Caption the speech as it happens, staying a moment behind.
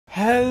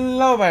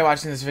Hello everybody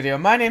watching this video.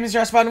 My name is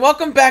Jasper and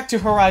welcome back to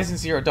Horizon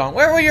Zero Dawn,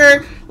 where we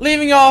are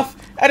leaving off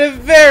at a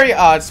very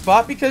odd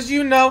spot because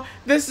you know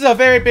this is a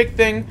very big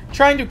thing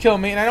trying to kill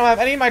me, and I don't have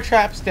any of my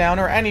traps down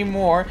or any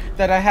more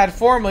that I had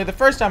formerly the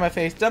first time I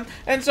faced them,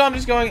 and so I'm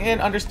just going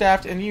in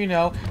understaffed and you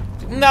know,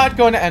 not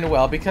going to end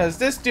well because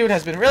this dude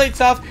has been really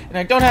tough and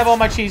I don't have all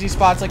my cheesy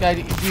spots like I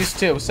used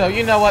to. So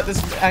you know what, this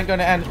is going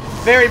to end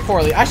very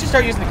poorly. I should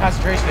start using the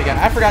concentration again.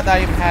 I forgot that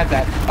I even had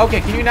that.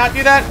 Okay, can you not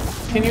do that?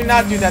 Can you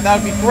not do that?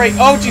 That would be great.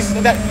 Oh, Jesus,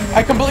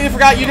 I completely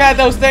forgot you had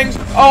those things.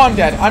 Oh, I'm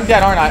dead. I'm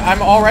dead, aren't I?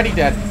 I'm already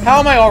dead. How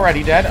am I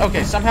already dead?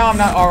 Okay, somehow I'm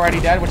not already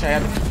dead, which I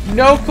have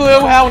no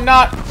clue how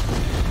not.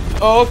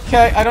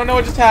 Okay, I don't know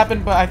what just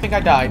happened, but I think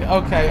I died.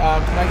 Okay,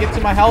 can I get to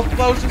my health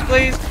potions,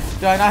 please?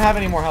 Do I not have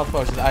any more health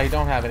potions? I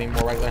don't have any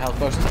more regular health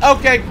potions.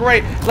 Okay,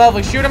 great.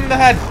 Lovely. Shoot him in the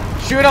head.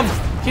 Shoot him.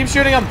 Keep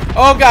shooting him.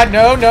 Oh, God.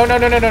 No, no, no,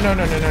 no, no, no, no,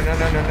 no, no, no,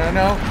 no, no, no,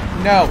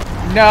 no,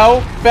 no,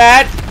 no.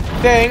 Bad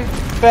thing.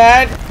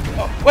 Bad.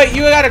 Oh, wait,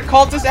 you got a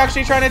cultist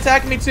actually trying to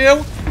attack me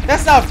too?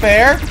 That's not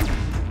fair.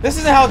 This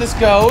isn't how this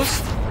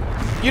goes.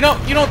 You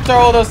don't throw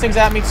all those things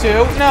at me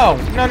too. No,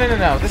 no, no, no,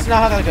 no. This is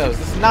not how that goes.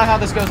 This is not how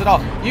this goes at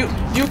all.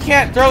 You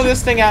can't throw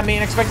this thing at me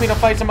and expect me to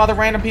fight some other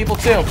random people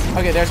too.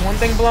 Okay, there's one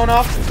thing blown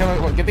off.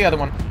 Get the other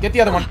one. Get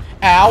the other one.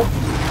 Ow.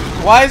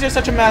 Why is there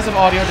such a massive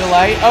audio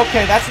delay?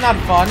 Okay, that's not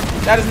fun.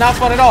 That is not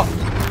fun at all.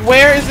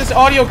 Where is this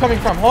audio coming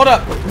from? Hold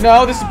up.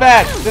 No, this is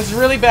bad. This is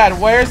really bad.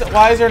 Why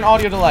is there an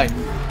audio delay?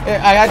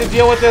 I had to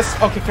deal with this.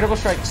 Okay, critical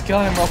strike. Just kill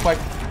him real quick.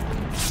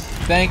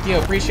 Thank you.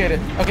 Appreciate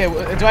it. Okay,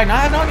 do I not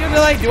have an audio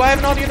delay? Do I have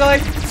an audio delay?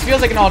 This feels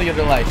like an audio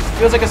delay.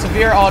 Feels like a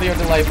severe audio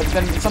delay, but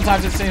then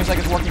sometimes it seems like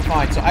it's working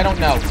fine, so I don't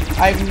know.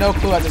 I have no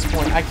clue at this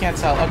point. I can't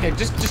tell. Okay,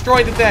 just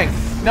destroy the thing.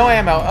 No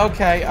ammo.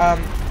 Okay,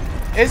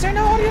 is there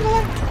no audio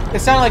delay? It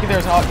sounded like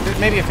there's an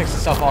maybe it fixed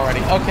itself already.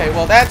 Okay,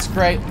 well, that's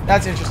great.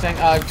 That's interesting.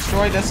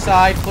 Destroy this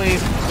side,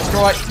 please.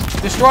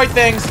 Destroy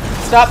things.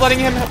 Stop letting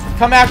him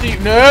come after you.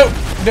 Nope.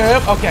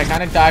 Nope. Okay, I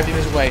kind of dived in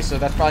his way, so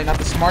that's probably not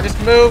the smartest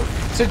move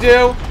to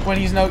do when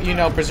he's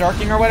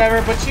berserking or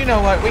whatever, but you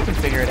know what, we can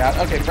figure it out.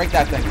 Okay, break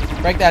that thing.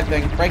 Break that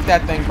thing. Break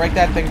that thing. Break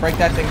that thing. Break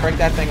that thing. Break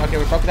that thing. Okay,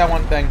 we broke that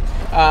one thing.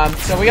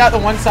 So we got the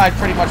one side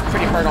pretty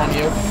hurt on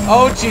you.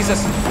 Oh,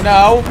 Jesus.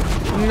 No.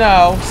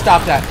 No.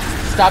 Stop that.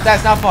 Stop that.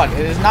 It's not fun.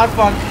 It is not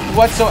fun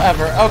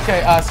whatsoever. Okay,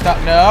 stop.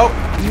 No.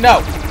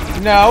 No.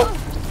 No.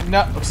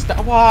 No.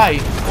 Stop. Why?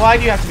 Why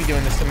do you have to be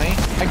doing this to me?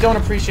 I don't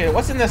appreciate it.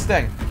 What's in this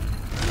thing?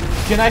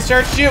 Can I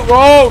search you?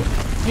 Whoa!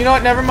 You know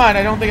what? Never mind.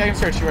 I don't think I can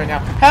search you right now.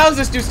 How is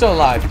this dude still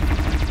alive?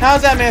 How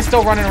is that man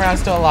still running around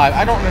still alive?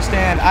 I don't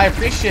understand. I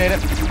appreciate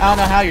it. I don't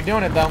know how you're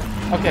doing it, though.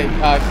 Okay,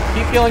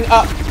 keep healing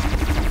up.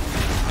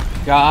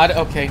 God,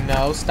 okay,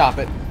 no. Stop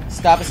it.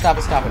 Stop it, stop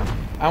it, stop it.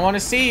 I want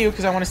to see you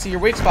because I want to see your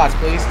weak spots,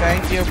 please.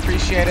 Thank you.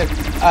 Appreciate it.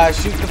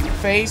 Shoot the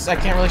face. I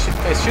can't really shoot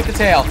the face. Shoot the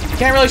tail.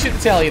 Can't really shoot the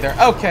tail either.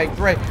 Okay,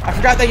 great. I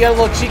forgot that you had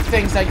little cheek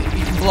things that you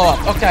can blow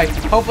up. Okay,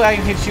 hopefully I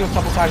can hit you a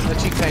couple times with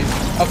the cheek things.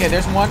 Okay,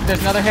 there's one.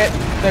 There's another hit.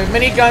 The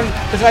minigun,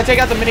 because if I take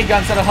out the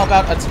miniguns, that'll help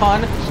out a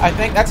ton. I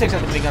think that takes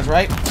out the miniguns,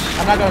 right?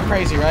 I'm not going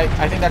crazy, right?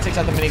 I think that takes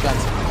out the miniguns.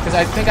 Because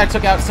I think I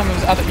took out some of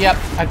his other... Yep,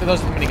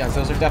 those are the miniguns.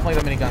 Those are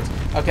definitely the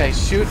miniguns. Okay,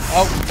 shoot.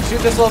 Oh,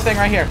 shoot this little thing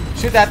right here.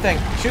 Shoot that thing.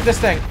 Shoot this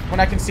thing when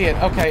I can see it.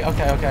 Okay,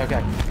 okay, okay,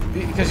 okay.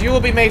 Because you will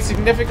be made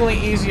significantly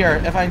easier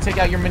if I can take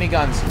out your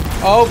miniguns.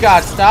 Oh,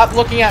 God, stop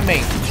looking at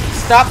me.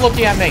 Stop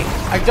looking at me.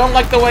 I don't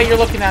like the way you're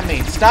looking at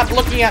me. Stop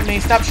looking at me.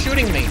 Stop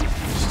shooting me.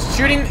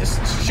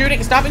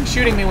 Stopping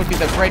shooting me would be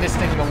the greatest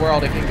thing in the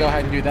world if you can go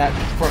ahead and do that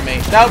for me.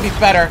 That would be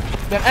better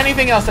than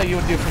anything else that you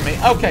would do for me.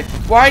 Okay,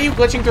 why are you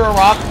glitching through a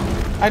rock?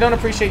 I don't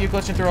appreciate you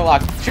glitching through a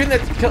rock. Killing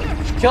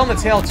the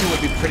tail too would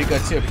be pretty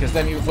good too, because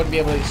then you wouldn't be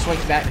able to swing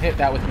that and hit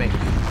that with me.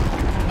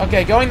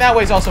 Okay, going that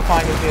way is also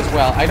fine with me as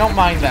well. I don't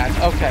mind that.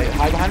 Okay,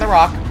 hide behind the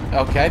rock.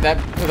 Okay,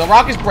 the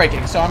rock is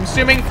breaking, so I'm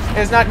assuming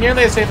it's not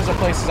nearly as safe as a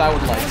place as I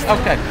would like.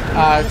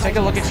 Okay, take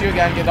a look at you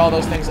again, get all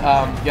those things.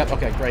 Yep,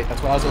 okay, great.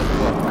 That's what I was looking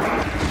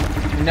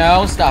for.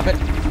 No, stop it.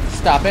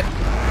 Stop it.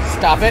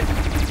 Stop it.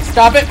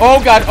 Stop it.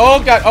 Oh, God.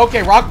 Oh, God.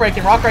 Okay, rock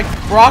breaking, rock breaking,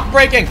 rock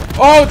breaking.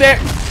 Oh, there.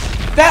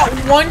 That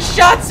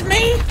one-shots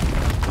me?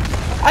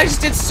 I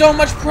just did so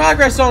much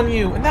progress on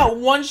you, and that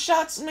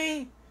one-shots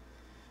me?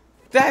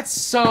 That's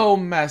so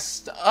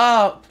messed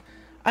up.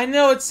 I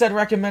know it said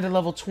recommended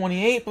level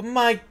 28, but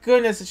my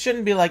goodness, it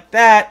shouldn't be like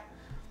that.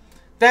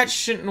 That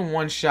shouldn't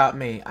one-shot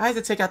me. I have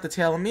to take out the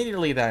tail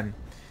immediately then.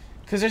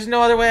 Because there's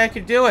no other way I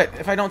could do it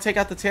if I don't take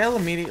out the tail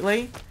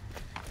immediately.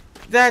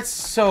 That's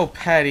so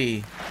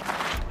petty.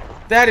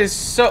 That is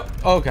so...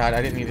 Oh, God,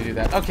 I didn't mean to do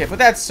that. Okay, but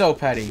that's so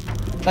petty.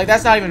 Like,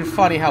 that's not even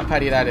funny how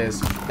petty that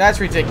is. That's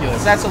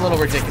ridiculous. That's a little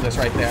ridiculous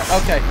right there.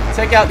 Okay,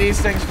 take out these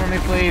things for me,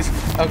 please.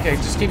 Okay,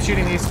 just keep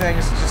shooting these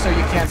things just so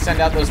you can't send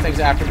out those things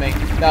after me.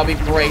 That'll be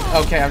great.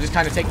 Okay, I'm just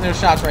kind of taking those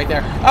shots right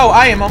there. Oh,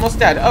 I am almost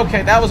dead.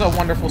 Okay, that was a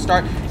wonderful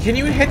start. Can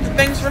you hit the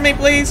things for me,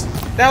 please?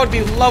 That would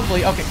be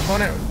lovely. Okay,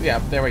 component... Yeah,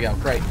 there we go.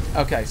 Great.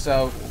 Okay,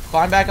 so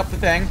climb back up the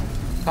thing.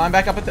 Climb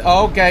back up at the...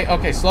 Okay,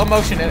 okay, slow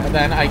motion it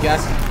then, I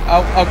guess.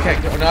 Oh, okay.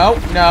 No,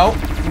 no,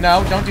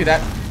 no, don't do that.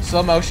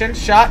 Slow motion.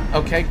 Shot.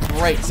 Okay,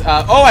 great.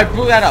 Oh, I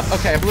blew that up.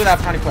 Okay, I blew that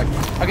up kind of quick.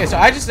 Okay, so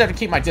I just have to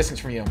keep my distance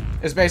from you.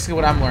 Is basically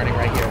what I'm learning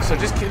right here. So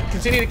just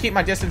continue to keep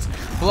my distance.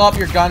 Blow up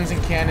your guns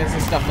and cannons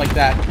and stuff like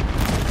that.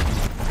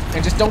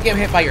 And just don't get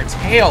hit by your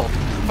tail.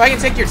 If I can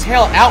take your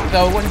tail out,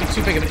 though, it wouldn't be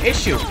too big of an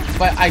issue.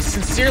 But I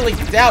sincerely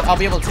doubt I'll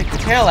be able to take the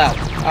tail out.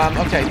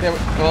 Okay, there.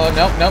 Oh,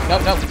 no.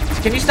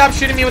 Can you stop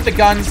shooting me with the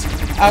guns?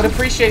 I would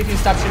appreciate if you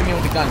stop shooting me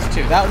with the guns,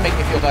 too. That would make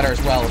me feel better as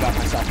well about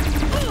myself.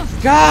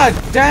 God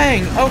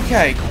dang.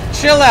 Okay.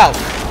 Chill out.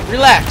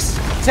 Relax.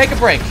 Take a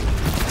break.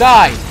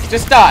 Die.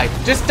 Just die.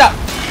 Just die.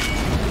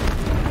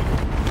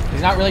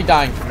 He's not really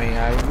dying for me.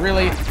 I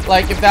really,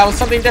 like, if that was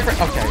something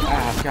different. Okay.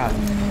 Ah, God.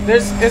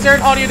 Is there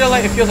an audio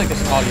delay? It feels like there's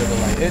an audio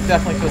delay. It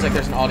definitely feels like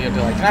there's an audio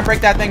delay. Can I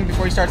break that thing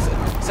before you start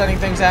sending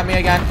things at me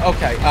again?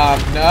 Okay.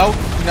 No.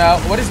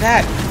 What is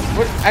that?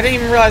 What? I didn't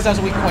even realize that was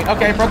a weak point.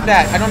 Okay, I broke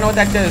that. I don't know what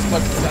that does,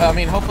 but, I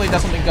mean, hopefully it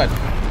does something good.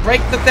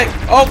 Break the thing.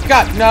 Oh,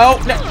 God. No.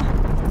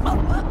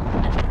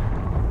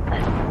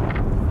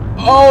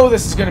 Oh,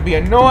 this is going to be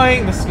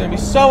annoying. This is going to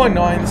be so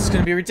annoying. This is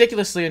going to be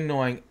ridiculously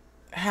annoying.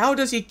 How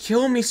does he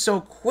kill me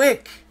so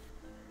quick?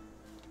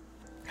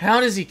 How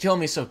does he kill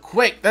me so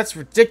quick? That's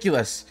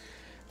ridiculous.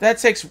 That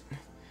takes...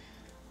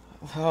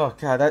 Oh,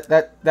 God.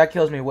 That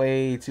kills me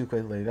way too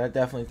quickly. That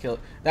definitely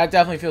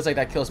feels like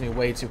that kills me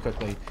way too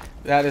quickly.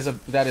 That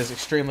is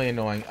extremely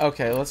annoying.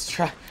 Okay, let's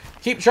try...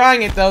 Keep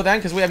trying it, though, then,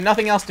 because we have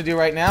nothing else to do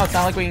right now. It's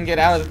not like we can get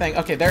out of the thing.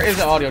 Okay, there is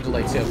an audio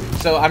delay, too.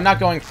 So I'm not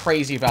going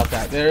crazy about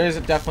that. There is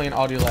definitely an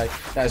audio delay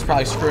that is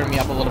probably screwing me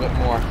up a little bit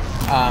more.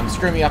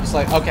 Screwing me up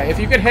slightly. Okay, if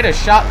you could hit a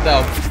shot,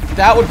 though,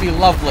 that would be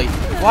lovely.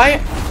 Why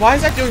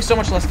is that doing so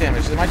much less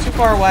damage? Am I too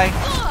far away?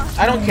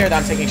 I don't care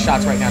that I'm taking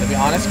shots right now, to be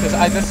honest, because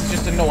this is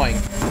just annoying.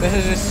 This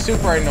is just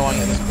super annoying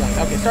at this point.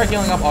 Okay, start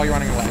healing up while you're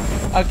running away.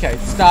 Okay,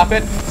 stop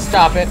it.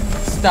 Stop it.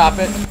 Stop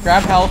it.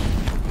 Grab health.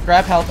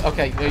 Grab health.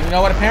 Okay, you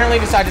know what? Apparently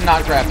decided to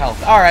not grab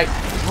health. Alright,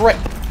 great.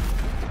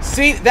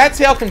 See, that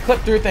tail can clip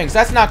through things.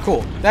 That's not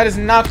cool. That is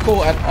not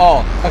cool at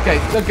all. Okay,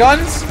 the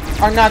guns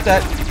are not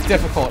that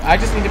difficult. I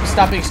just need to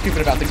stop being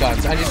stupid about the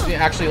guns. I just need to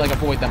actually, like,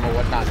 avoid them or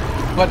whatnot.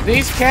 But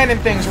these cannon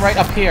things right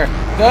up here,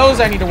 those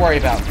I need to worry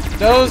about.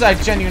 Those I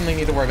genuinely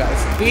need to worry about.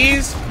 It's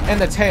these and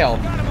the tail.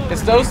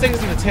 It's those things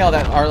in the tail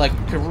that are, like,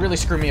 could really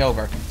screw me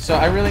over. So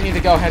I really need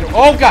to go ahead.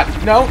 Oh, God!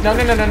 No.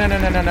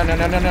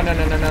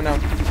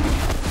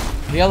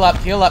 Heal up,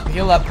 heal up,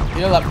 heal up,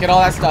 heal up. Get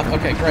all that stuff.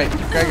 Okay, great.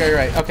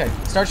 Great. Okay,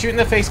 start shooting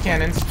the face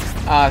cannons,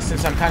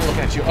 since I'm kind of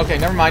looking at you. Okay,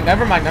 never mind.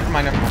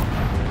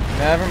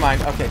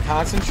 Okay,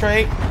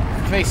 concentrate.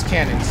 Face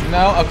cannons.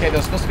 No, okay, those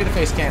are supposed to be the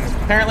face cannons.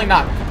 Apparently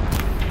not.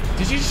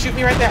 Did you shoot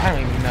me right there? I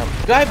don't even know.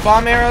 Do I have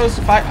bomb arrows?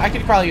 I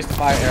could probably use the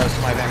fire arrows to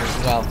my advantage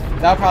as well.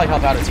 That would probably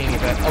help out a teeny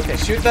bit. Okay,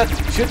 shoot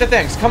the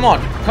things. Come on.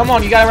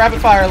 You gotta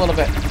rapid fire a little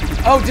bit.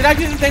 Oh, did I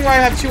do the thing where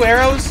I have 2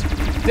 arrows?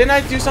 Didn't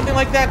I do something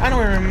like that? I don't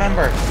even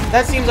remember.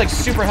 That seems like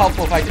super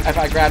helpful if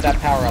I grab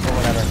that power up or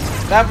whatever.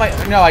 That might...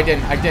 No, I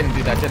didn't. I didn't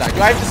do that, did I?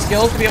 Do I have the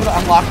skills to be able to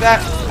unlock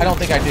that? I don't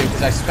think I do,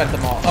 because I spent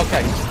them all.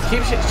 Okay.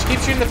 Keep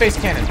shooting the face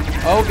cannon.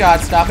 Oh, God,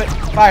 stop it.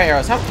 Fire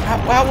arrows. How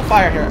will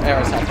fire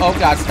arrows help? Oh,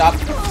 God, stop.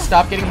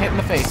 Stop getting hit in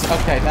the face.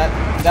 Okay,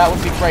 that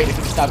would be great if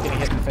you could stop getting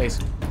hit in the face.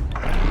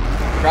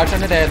 Crouch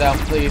under there, though,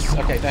 please.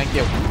 Okay, thank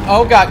you.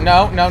 Oh, God,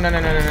 no.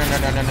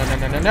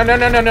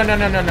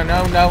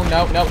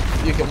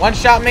 You can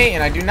one-shot me,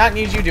 and I do not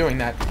need you doing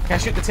that. Can I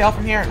shoot the tail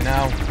from here?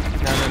 No.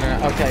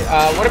 Okay,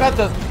 what about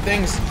the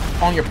things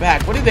on your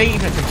back? What do they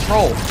even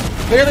control?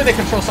 Clearly they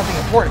control something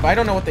important, but I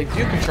don't know what they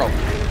do control.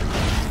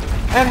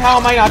 And how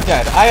am I not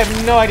dead? I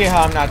have no idea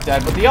how I'm not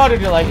dead, but the auto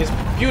delay is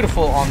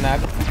beautiful on that.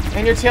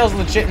 And your tail's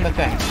legit in the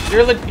thing.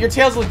 Your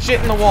tail's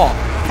legit in the wall.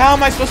 How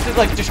am I supposed to,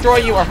 like, destroy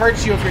you or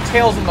hurt you if your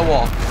tail's in the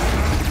wall?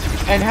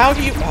 And how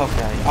do you...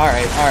 Okay,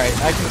 alright.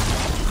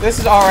 This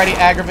is already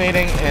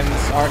aggravating, and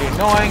it's already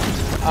annoying.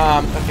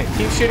 Okay,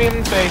 keep shooting him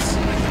in the face.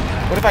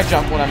 What if I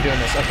jump when I'm doing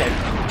this? Okay,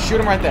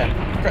 shoot him right there.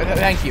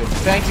 Thank you.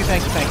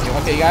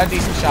 Okay, you got a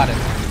decent shot in.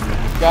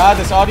 God,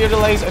 this audio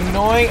delay is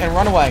annoying, and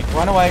run away.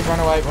 Run away from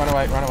the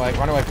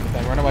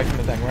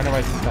thing.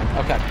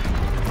 Okay.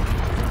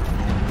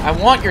 I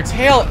want your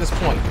tail at this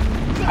point.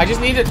 I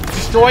just need to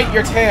destroy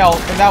your tail,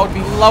 and that would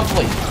be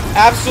lovely.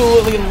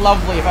 Absolutely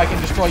lovely if I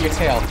can destroy your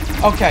tail.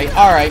 Okay,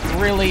 alright,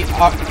 really?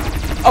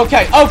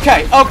 Okay.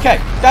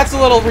 That's a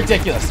little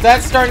ridiculous.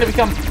 That's starting to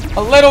become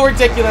a little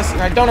ridiculous,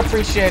 and I don't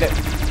appreciate it.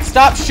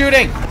 Stop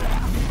shooting!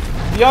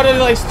 The auto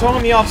delay is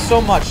throwing me off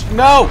so much.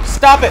 No!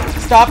 Stop it!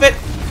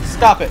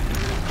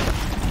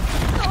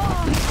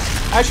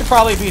 I should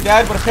probably be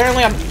dead, but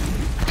apparently I'm...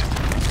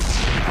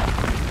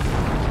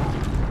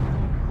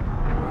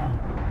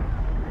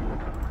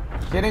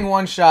 Getting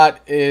one shot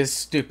is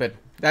stupid.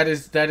 That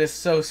is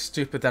so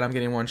stupid that I'm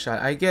getting one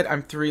shot.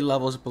 I'm 3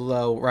 levels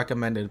below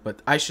recommended,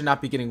 but I should not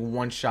be getting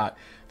one shot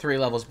 3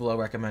 levels below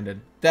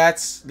recommended.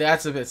 That's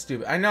a bit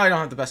stupid. I know I don't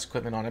have the best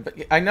equipment on it, but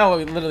I know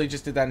I literally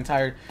just did that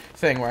entire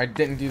thing where I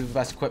didn't do the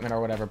best equipment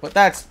or whatever. But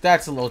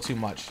that's a little too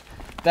much.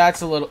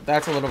 That's a little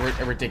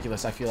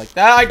ridiculous. I feel like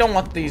that. I don't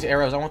want these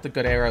arrows. I want the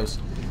good arrows.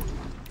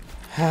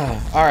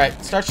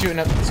 Alright, start shooting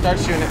it. Start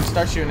shooting it.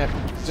 Start shooting it.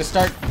 Just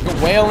start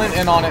wailing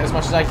in on it as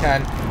much as I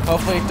can.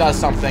 Hopefully it does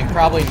something.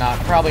 Probably not.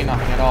 Probably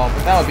nothing at all.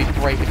 But that would be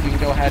great if you can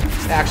go ahead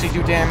and actually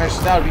do damage.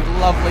 That would be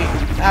lovely.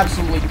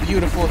 Absolutely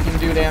beautiful if you can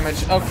do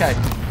damage. Okay.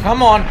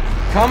 Come on.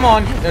 Come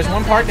on. There's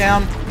one part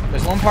down.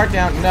 There's one part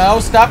down. No,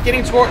 stop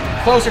getting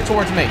closer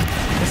towards me.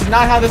 This is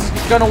not how this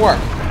is going to work.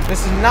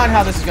 This is not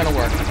how this is going to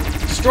work.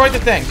 Destroy the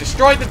thing.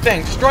 Destroy the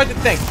thing. Destroy the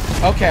thing.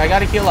 Okay, I got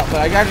to heal up, but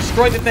I got to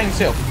destroy the thing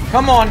too.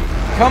 Come on.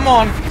 Come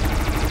on.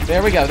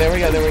 There we go. There we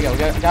go. There we go.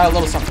 Got a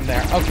little something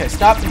there. Okay,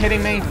 stop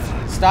hitting me.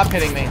 Stop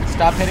hitting me.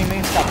 Stop hitting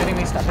me. Stop hitting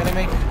me. Stop hitting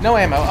me. No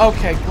ammo.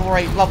 Okay,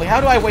 great. Lovely. How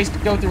do I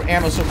go through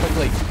ammo so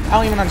quickly? I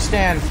don't even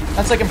understand.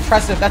 That's like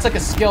impressive. That's like a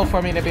skill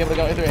for me to be able to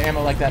go through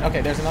ammo like that.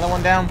 Okay, there's another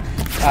one down.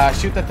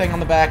 Shoot the thing on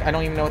the back. I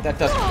don't even know what that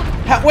does.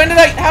 How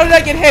did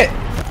I get hit?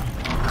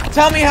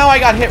 Tell me how I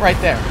got hit right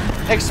there.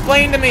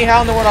 Explain to me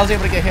how in the world I was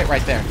able to get hit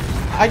right there.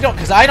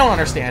 Because I don't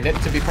understand it,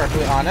 to be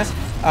perfectly honest.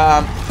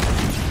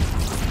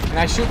 Can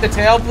I shoot the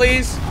tail,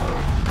 please?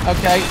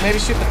 Okay, maybe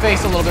shoot the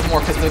face a little bit more,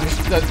 because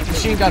the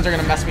machine guns are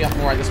going to mess me up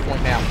more at this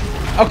point now.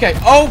 Okay,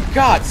 oh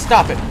god,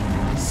 stop it.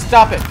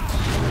 Stop it.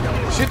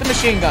 Shoot the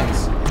machine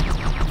guns.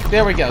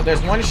 There we go.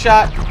 There's one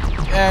shot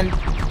and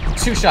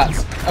 2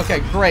 shots. Okay,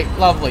 great,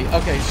 lovely.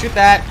 Okay, shoot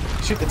that.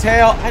 Shoot the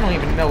tail. I don't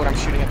even know what I'm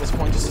shooting at this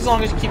point. Just as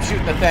long as you keep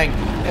shooting the thing,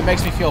 it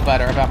makes me feel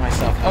better about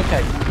myself.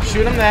 Okay,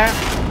 shoot him there.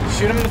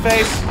 Shoot him in the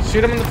face.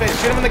 Shoot him in the face.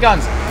 Shoot him in the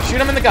guns.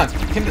 Shoot him in the guns.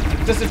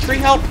 Does the tree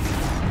help?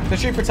 The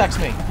tree protects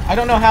me. I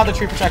don't know how the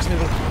tree protects me.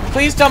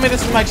 Please tell me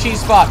this is my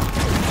cheese spot.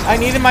 I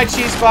needed my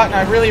cheese spot, and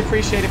I really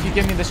appreciate if you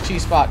give me this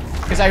cheese spot,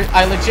 because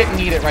I legit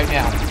need it right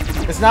now.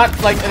 It's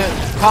not like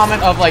a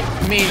comment of like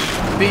me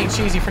being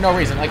cheesy for no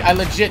reason. Like I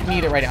legit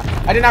need it right now.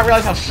 I did not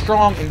realize how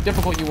strong and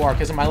difficult you are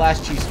because of my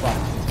last cheese spot.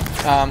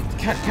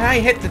 Can I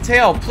hit the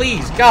tail,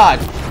 please? God,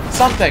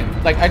 something.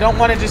 Like I don't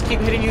want to just keep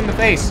hitting you in the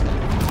face.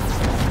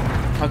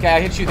 Okay,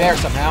 I hit you there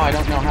somehow. I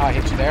don't know how I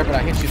hit you there, but I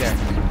hit you there.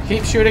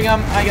 Keep shooting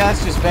him, I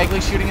guess. Just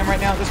vaguely shooting him right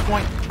now at this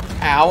point.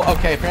 Ow.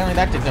 Okay, apparently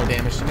that did no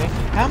damage to me.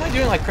 How am I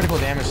doing like critical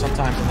damage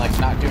sometimes and like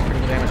not doing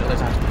critical damage other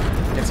times?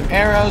 Get some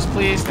arrows,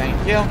 please. Thank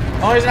you.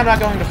 The only reason I'm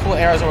not going to full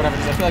arrows or whatever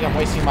is I feel like I'm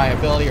wasting my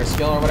ability or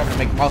skill or whatever to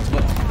make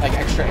multiple like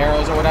extra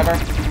arrows or whatever.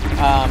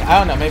 I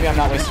don't know. Maybe I'm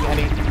not wasting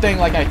anything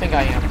like I think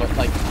I am, but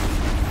like,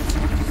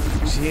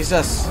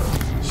 Jesus.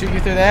 Shoot you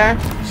through there.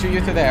 Shoot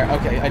you through there.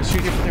 Okay, I'd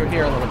shoot you through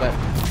here a little bit.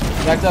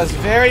 That does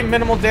very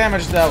minimal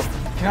damage though.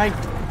 Can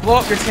I blow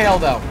up your tail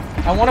though?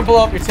 I want to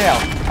blow up your tail.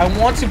 I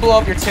want to blow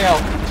up your tail.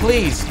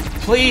 Please.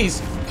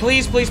 Please.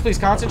 Please, please, please.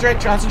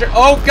 Concentrate. Concentrate.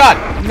 Oh, God.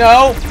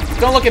 No.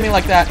 Don't look at me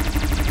like that.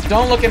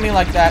 Don't look at me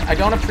like that. I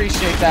don't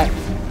appreciate that.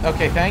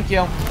 Okay, thank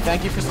you.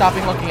 Thank you for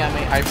stopping looking at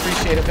me. I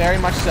appreciate it very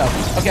much so.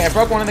 Okay, I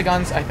broke one of the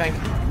guns, I think.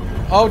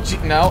 Oh, gee.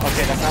 No.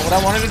 Okay, that's not what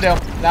I wanted to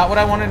do. Not what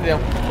I wanted to do.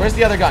 Where's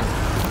the other gun?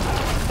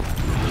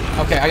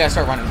 Okay, I gotta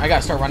start running. I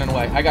gotta start running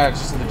away. I gotta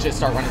just legit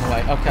start running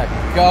away. Okay.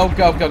 Go,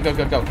 go, go, go,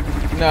 go, go.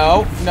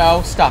 No,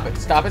 no. Stop it.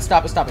 Stop it,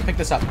 stop it, stop it. Pick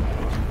this up.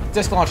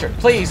 Disc launcher.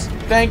 Please.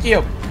 Thank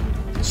you.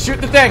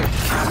 Shoot the thing.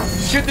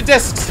 Shoot the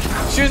discs.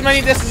 Shoot as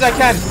many discs as I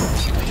can.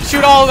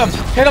 Shoot all of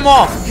them. Hit them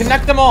all.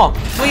 Connect them all.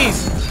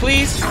 Please.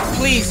 Please.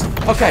 Please.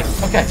 Okay.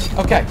 Okay.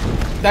 Okay.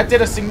 That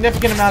did a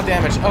significant amount of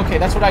damage. Okay,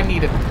 that's what I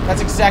needed.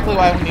 That's exactly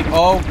what I need.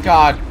 Oh,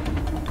 God.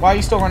 Why are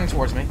you still running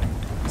towards me?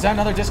 Is that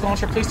another disc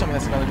launcher? Please tell me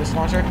that's another disc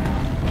launcher.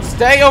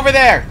 Stay over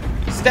there.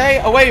 Stay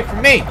away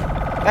from me.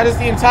 That is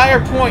the entire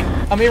point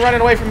of me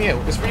running away from you.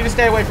 Is for you to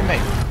stay away from me.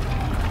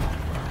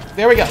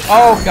 There we go.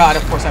 Oh, God,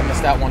 of course I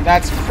missed that one.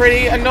 That's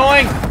pretty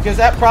annoying, because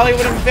that probably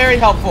would have been very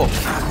helpful.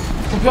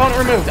 Component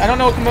removed. I don't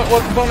know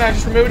what component I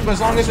just removed, but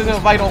as long as there's a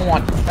vital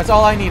one. That's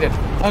all I needed.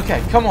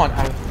 Okay, come on.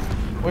 I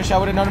wish I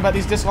would have known about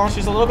these disc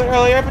launchers a little bit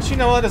earlier, but you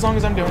know what? As long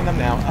as I'm doing them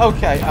now.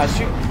 Okay,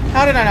 shoot.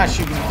 How did I not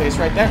shoot you in the face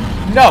right there?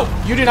 No,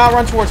 you do not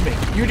run towards me.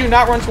 You do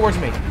not run towards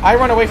me. I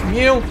run away from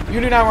you.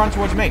 You do not run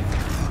towards me.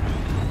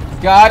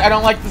 God, I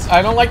don't like this.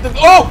 I don't like this.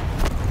 Oh!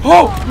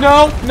 Oh!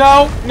 No!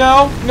 No!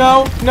 No!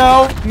 No!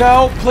 No!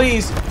 No!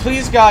 Please!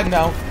 Please, God,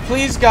 no!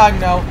 Please, God,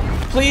 no!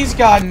 Please,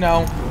 God,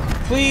 no!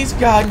 Please,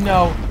 God,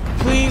 no!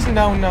 Please,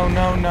 no, no,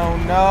 no, no,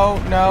 no,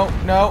 no,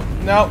 no,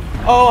 no.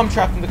 Oh, I'm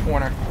trapped in the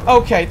corner.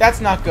 Okay,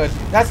 that's not good.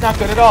 That's not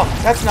good at all.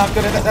 That's not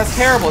good. That's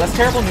terrible. That's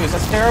terrible news.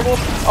 That's terrible.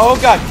 Oh,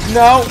 God.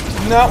 No,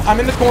 no.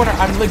 I'm in the corner.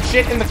 I'm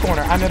legit in the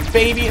corner. I'm a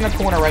baby in the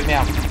corner right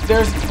now.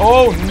 There's...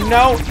 Oh,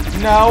 no,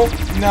 no,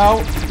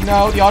 no,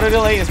 no. The auto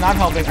delay is not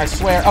helping. I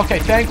swear. Okay,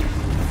 thank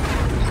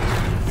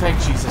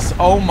Jesus.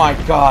 Oh, my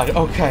God.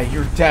 Okay,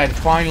 you're dead.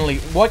 Finally.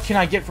 What can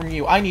I get from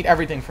you? I need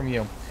everything from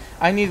you.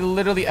 I need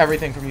literally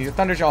everything from you.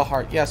 Thunderjaw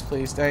heart. Yes,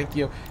 please. Thank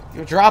you.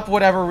 You drop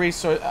whatever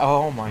resource.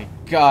 Oh, my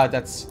God.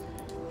 That's...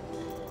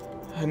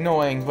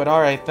 annoying, but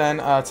alright then.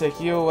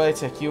 Take you away,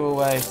 take you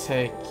away,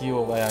 take you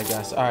away, I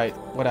guess. Alright,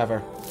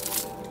 whatever.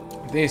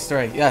 These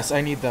three. Yes,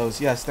 I need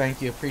those. Yes,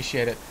 thank you.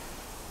 Appreciate it.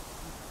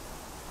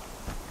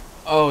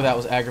 Oh, that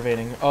was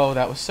aggravating. Oh,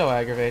 that was so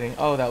aggravating.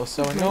 Oh, that was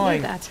so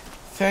annoying.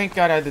 Thank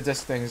God I had the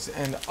disc things.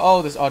 And,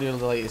 oh, this audio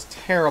delay is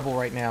terrible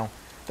right now.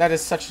 That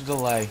is such a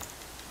delay.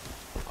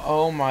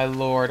 Oh my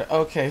lord.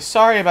 Okay,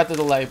 sorry about the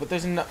delay, but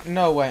there's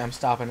no way I'm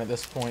stopping at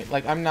this point.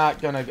 Like, I'm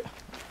not gonna...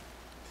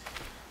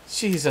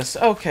 Jesus.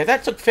 Okay,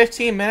 that took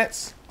 15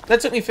 minutes. That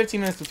took me 15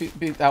 minutes to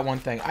beat that one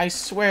thing. I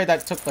swear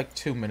that took like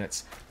 2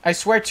 minutes. I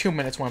swear 2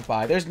 minutes went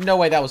by. There's no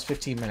way that was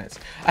 15 minutes.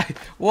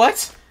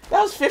 What?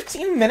 That was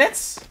 15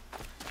 minutes?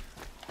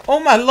 Oh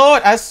my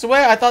lord, I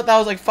swear I thought that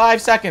was like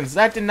 5 seconds.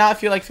 That did not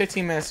feel like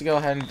 15 minutes to go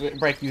ahead and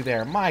break you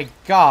there. My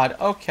god,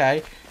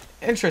 okay.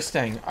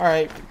 Interesting.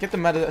 Alright, get the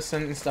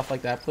medicine and stuff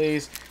like that,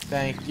 please.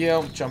 Thank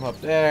you. Jump up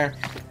there.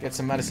 Get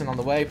some medicine on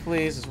the way,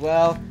 please, as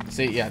well.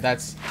 See, yeah,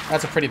 that's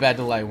a pretty bad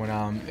delay when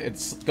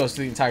it goes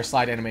through the entire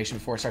slide animation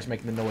before it starts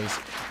making the noise.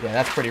 Yeah,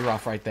 that's pretty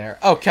rough right there.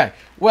 Okay,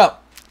 well,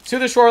 to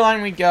the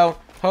shoreline we go.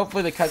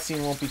 Hopefully the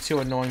cutscene won't be too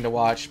annoying to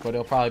watch, but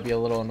it'll probably be a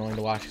little annoying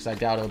to watch because I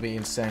doubt it'll be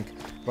in sync.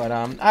 But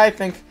I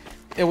think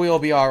it will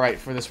be alright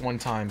for this one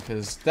time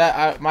because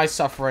my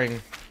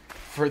suffering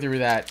through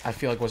that I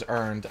feel like was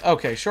earned.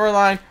 Okay,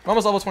 shoreline. We're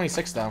almost level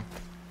 26 though.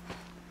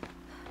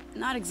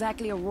 Not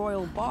exactly a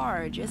royal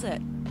barge, is it?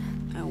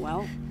 Oh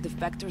well,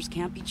 defectors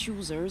can't be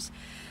choosers.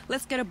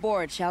 Let's get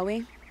aboard, shall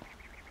we?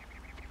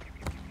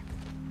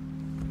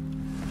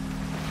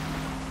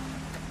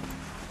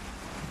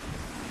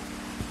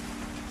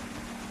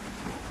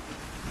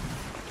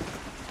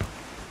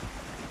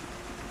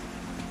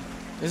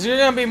 Is there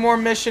gonna be more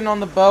mission on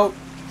the boat?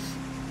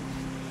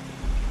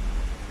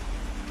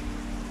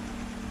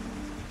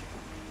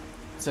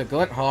 It's a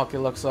glint hawk, it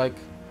looks like.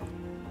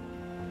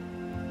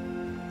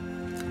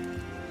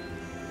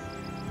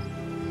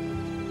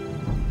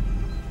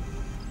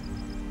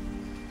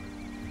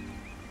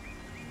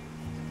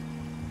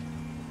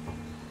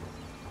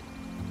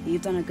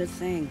 You've done a good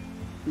thing.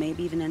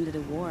 Maybe even ended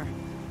a war.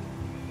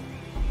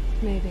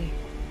 Maybe.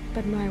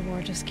 But my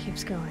war just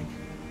keeps going.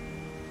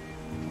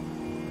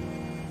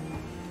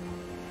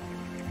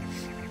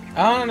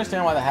 I don't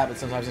understand why that happens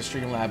sometimes in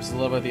Streamlabs. A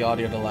little bit of the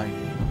audio delay.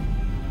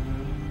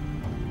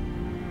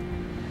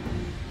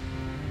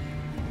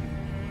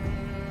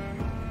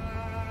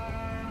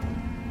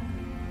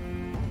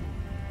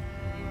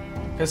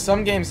 Because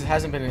some games it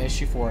hasn't been an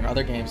issue for, and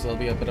other games there'll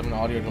be a bit of an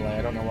audio delay.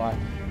 I don't know why.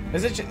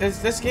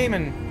 Is this game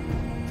and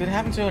did it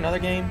happen to another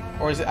game,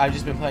 or is it I've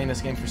just been playing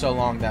this game for so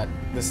long that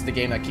this is the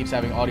game that keeps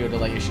having audio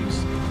delay issues?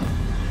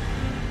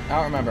 I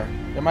don't remember.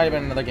 There might have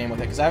been another game with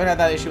it because I haven't had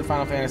that issue with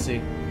Final Fantasy.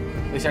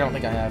 At least I don't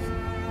think I have.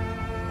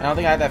 I don't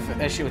think I had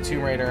that issue with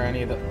Tomb Raider or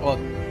any of the... Well,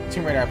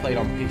 Tomb Raider I played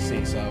on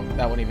PC, so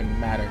that wouldn't even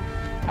matter.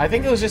 I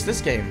think it was just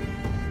this game.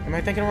 Am I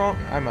thinking wrong?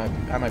 I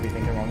might be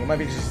thinking wrong. It might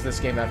be just this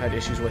game that I've had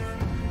issues with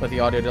the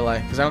audio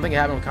delay. Because I don't think it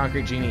happened with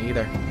Concrete Genie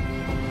either.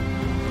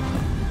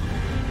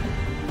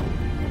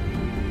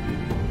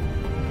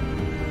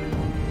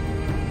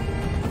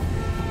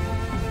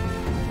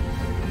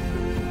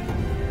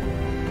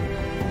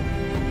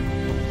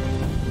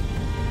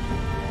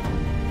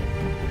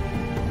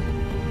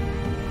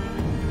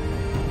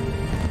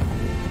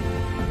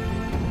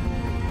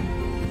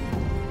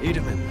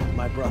 Itamen,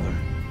 my brother,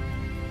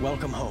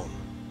 welcome home.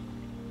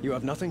 You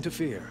have nothing to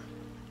fear.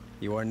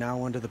 You are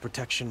now under the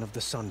protection of the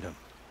Sundom.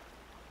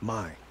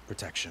 My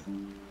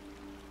protection.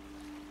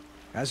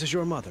 As is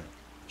your mother,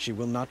 she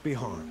will not be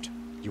harmed.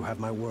 You have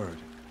my word,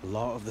 the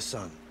law of the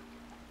sun.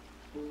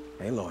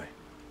 Aloy.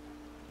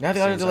 Now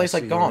the audio delay's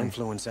like gone.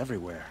 Influence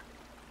everywhere.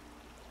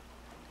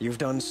 You've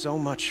done so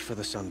much for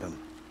the Sundom,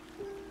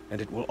 and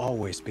it will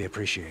always be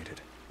appreciated.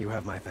 You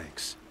have my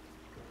thanks.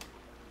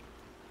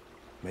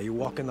 May you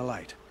walk in the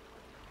light.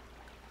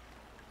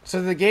 So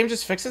did the game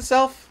just fix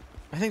itself?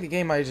 I think the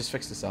game might have just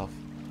fixed itself.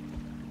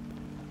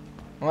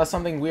 Unless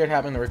something weird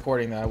happened in the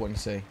recording that I wouldn't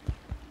see.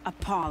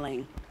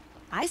 Appalling.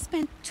 I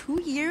spent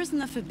 2 years in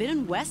the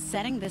Forbidden West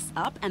setting this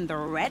up, and the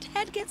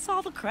redhead gets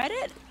all the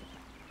credit?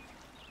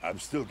 I'm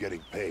still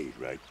getting paid,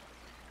 right?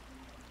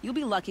 You'll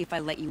be lucky if I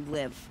let you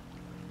live.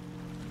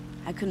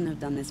 I couldn't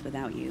have done this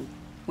without you.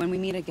 When we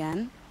meet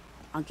again,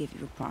 I'll give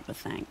you a proper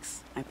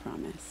thanks. I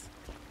promise.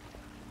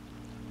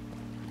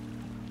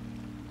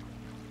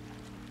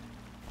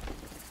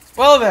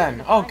 Well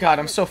then, oh god,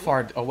 I'm so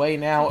far away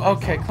now.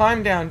 Okay,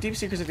 climb down, deep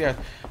secrets of the earth.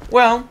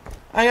 Well,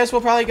 I guess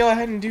we'll probably go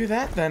ahead and do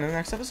that then in the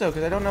next episode,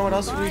 because I don't know what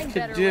else we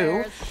could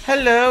do.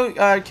 Hello,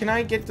 can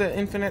I get the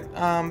infinite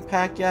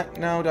pack yet?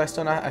 No, I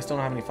still don't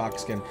have any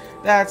fox skin.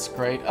 That's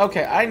great.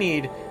 Okay, I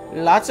need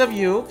lots of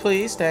you,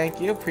 please. Thank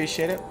you,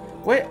 appreciate it.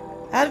 Wait,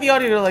 how did the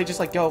audio delay just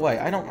like go away?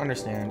 I don't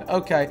understand.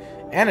 Okay,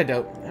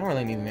 antidote. I don't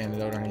really need an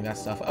antidote or any of that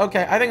stuff.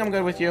 Okay, I think I'm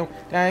good with you.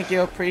 Thank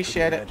you,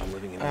 appreciate it.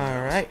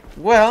 Alright,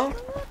 well,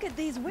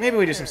 maybe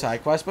we do some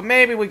side quests, but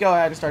maybe we go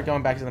ahead and start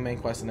going back to the main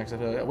quest in the next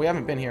episode. We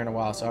haven't been here in a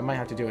while, so I might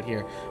have to do it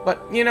here.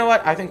 But you know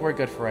what? I think we're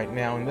good for right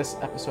now in this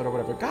episode or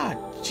whatever. God,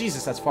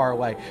 Jesus, that's far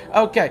away.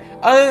 Okay,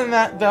 other than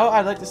that, though,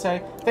 I'd like to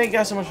say thank you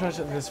guys so much for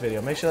watching this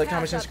video. Make sure to like,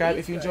 comment, subscribe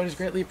if you enjoyed. It's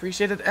greatly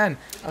appreciated, and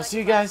I'll see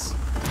you guys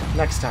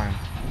next time.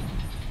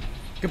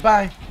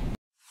 Goodbye.